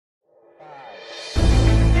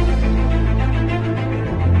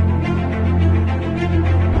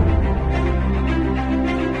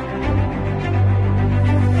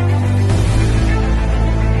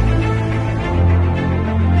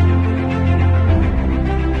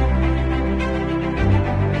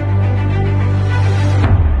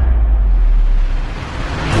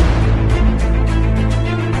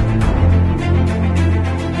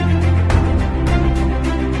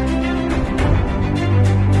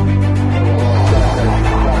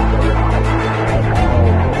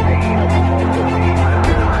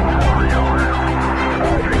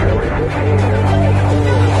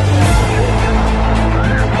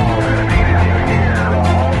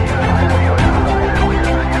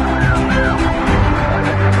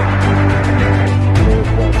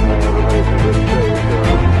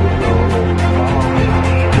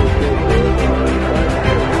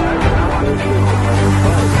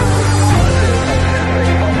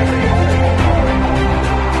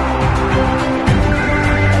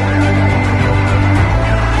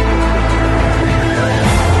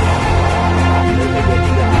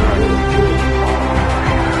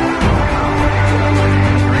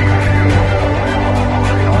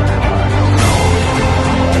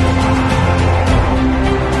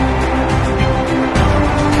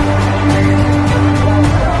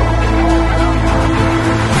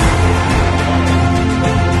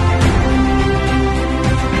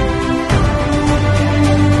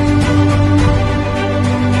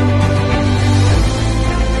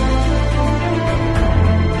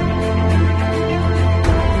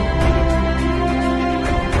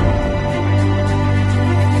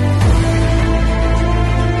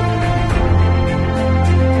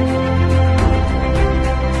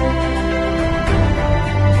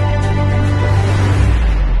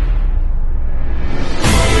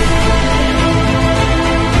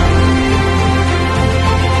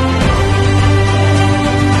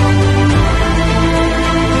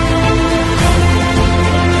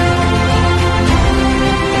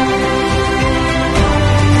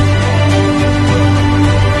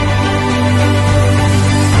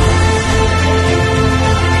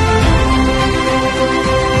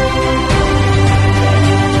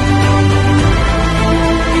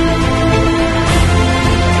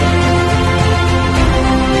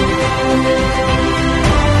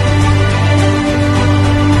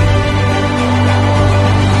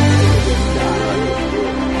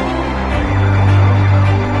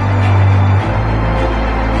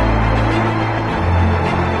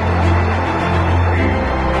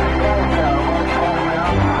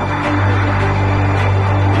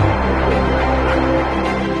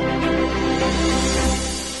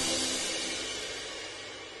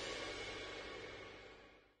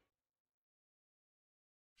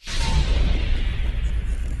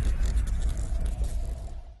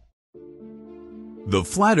The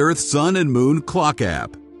Flat Earth Sun and Moon Clock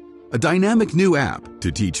App, a dynamic new app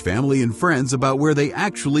to teach family and friends about where they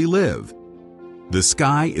actually live. The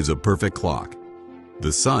sky is a perfect clock.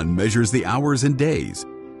 The sun measures the hours and days.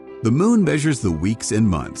 The moon measures the weeks and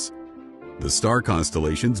months. The star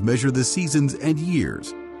constellations measure the seasons and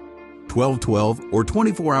years. 12-12 or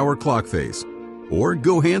 24-hour clock face, or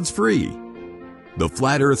go hands-free. The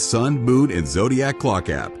Flat Earth Sun, Moon, and Zodiac Clock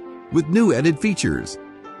App with new added features.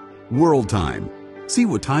 World Time. See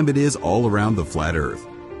what time it is all around the flat Earth.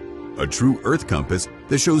 A true Earth compass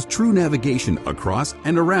that shows true navigation across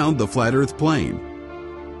and around the flat Earth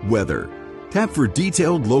plane. Weather. Tap for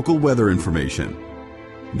detailed local weather information.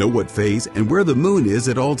 Know what phase and where the moon is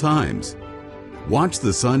at all times. Watch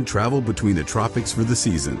the sun travel between the tropics for the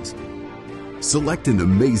seasons. Select an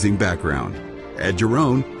amazing background. Add your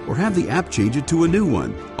own or have the app change it to a new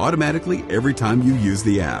one automatically every time you use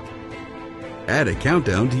the app. Add a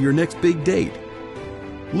countdown to your next big date.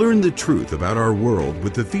 Learn the truth about our world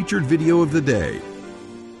with the featured video of the day.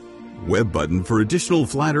 Web button for additional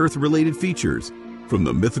flat Earth related features, from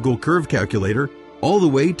the mythical curve calculator all the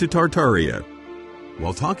way to Tartaria.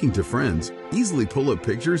 While talking to friends, easily pull up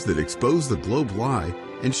pictures that expose the globe lie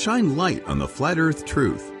and shine light on the flat Earth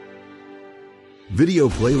truth. Video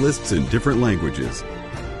playlists in different languages.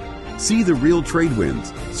 See the real trade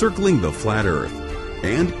winds circling the flat Earth,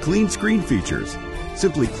 and clean screen features.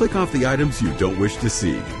 Simply click off the items you don't wish to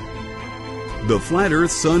see. The Flat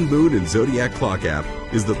Earth Sun, Moon, and Zodiac Clock app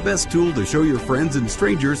is the best tool to show your friends and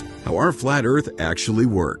strangers how our flat Earth actually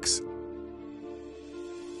works.